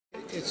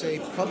It's a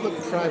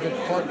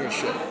public-private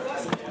partnership.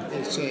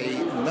 It's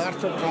a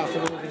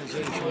not-for-profit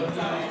organization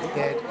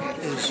that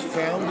was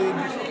founded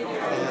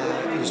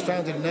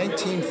in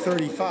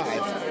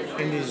 1935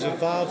 and has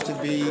evolved to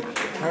be a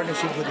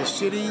partnership with the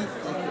city,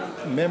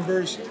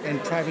 members, and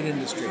private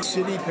industry. The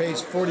city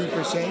pays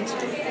 40%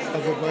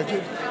 of the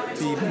budget.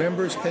 The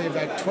members pay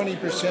about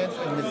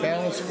 20%, and the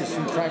balance is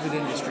from private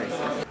industry.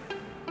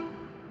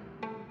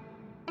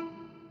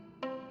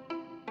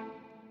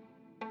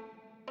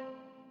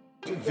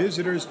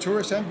 Visitors,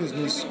 tourists, and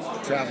business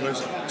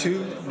travelers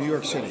to New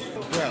York City.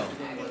 Well,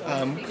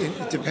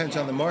 it depends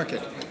on the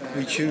market.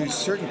 We choose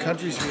certain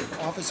countries. We have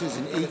offices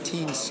in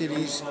 18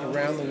 cities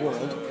around the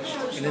world,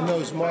 and in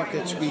those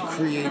markets we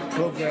create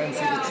programs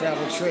for the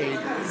travel trade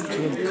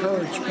to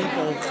encourage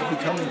people to be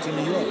coming to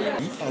New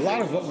York. A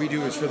lot of what we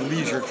do is for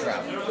leisure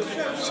travel,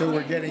 so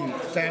we're getting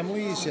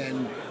families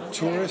and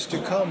tourists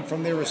to come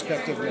from their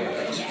respective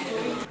markets.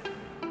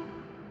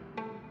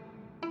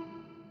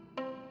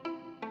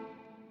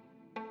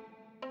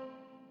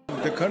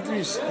 The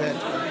countries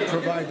that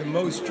provide the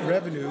most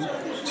revenue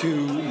to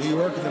New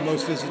York and the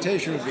most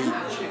visitation would be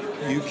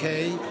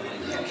UK,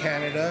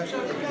 Canada,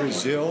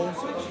 Brazil,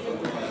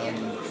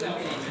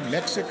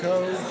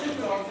 Mexico,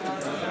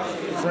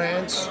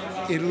 France,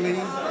 Italy,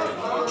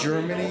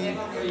 Germany,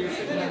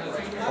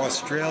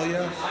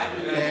 Australia,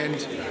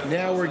 and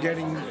now we're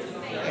getting,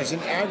 as an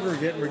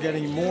aggregate, we're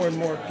getting more and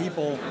more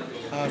people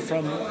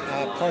from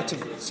parts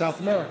of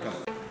South America.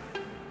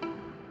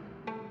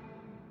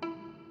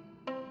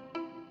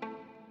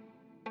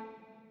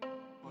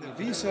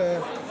 The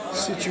visa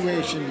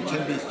situation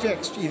can be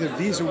fixed, either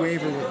visa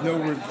waiver with no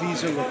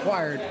visa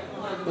required,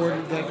 or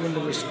that when the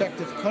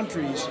respective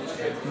countries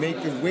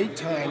make the wait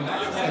time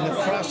and the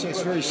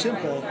process very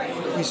simple,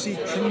 we see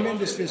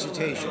tremendous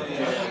visitation.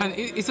 And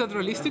is that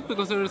realistic,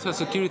 because there is a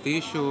security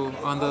issue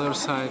on the other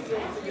side?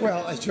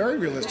 Well, it's very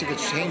realistic.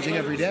 It's changing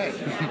every day.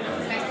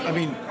 I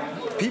mean,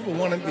 people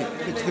want to be,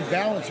 it's the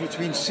balance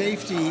between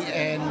safety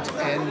and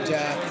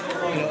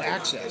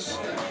access.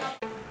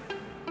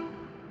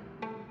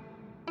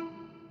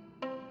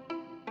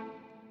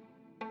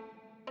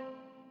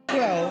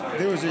 Well,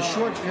 there was a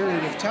short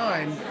period of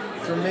time,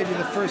 for maybe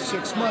the first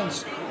 6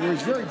 months, where it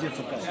was very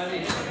difficult.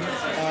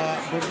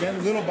 But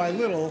then little by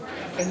little,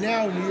 and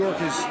now New York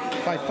is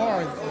by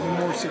far the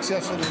more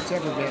successful than it's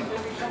ever been.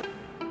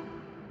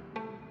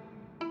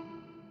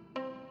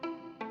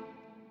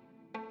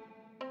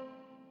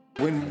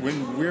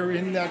 When we're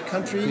in that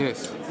country,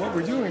 yes, what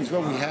we're doing is,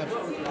 well, we have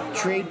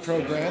trade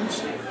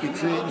programs, we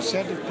create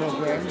incentive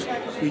programs,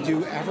 we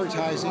do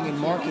advertising and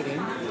marketing,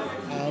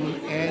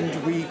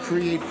 and we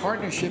create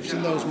partnerships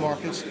in those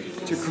markets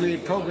to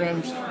create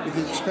programs with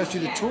especially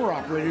the tour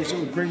operators that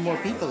would bring more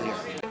people here.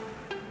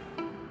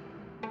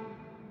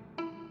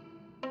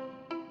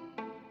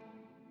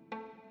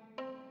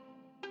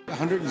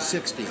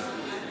 $160.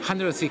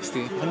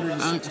 160.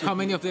 How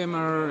many of them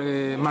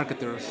are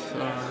marketers?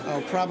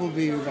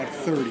 Probably about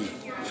 30.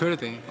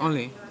 30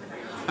 only.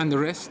 And the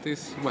rest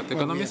is what,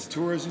 economists?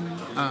 We have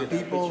tourism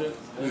people,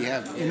 we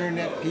have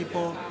internet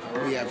people,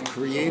 we have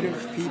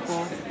creative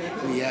people,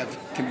 we have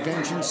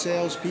convention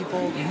sales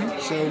people,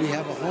 so we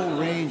have a whole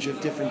range of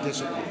different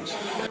disciplines.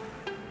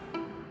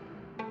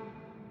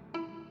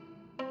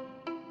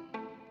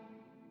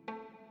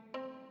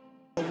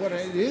 What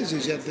it is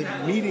that the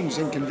meetings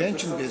and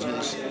convention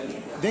business,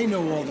 they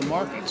know all the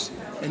markets,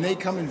 and they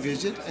come and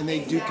visit, and they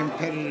do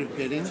competitive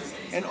bidding.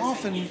 And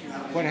often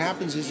what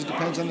happens is it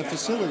depends on the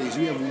facilities.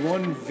 We have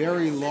one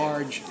very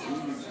large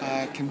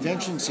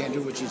convention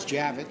center, which is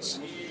Javits.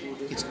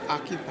 It's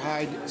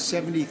occupied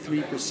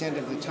 73%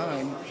 of the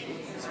time.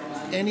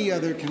 Any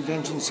other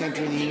convention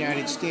center in the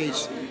United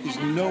States is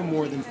no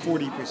more than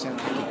 40%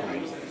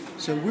 occupied.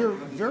 So we're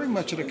very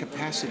much at a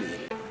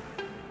capacity.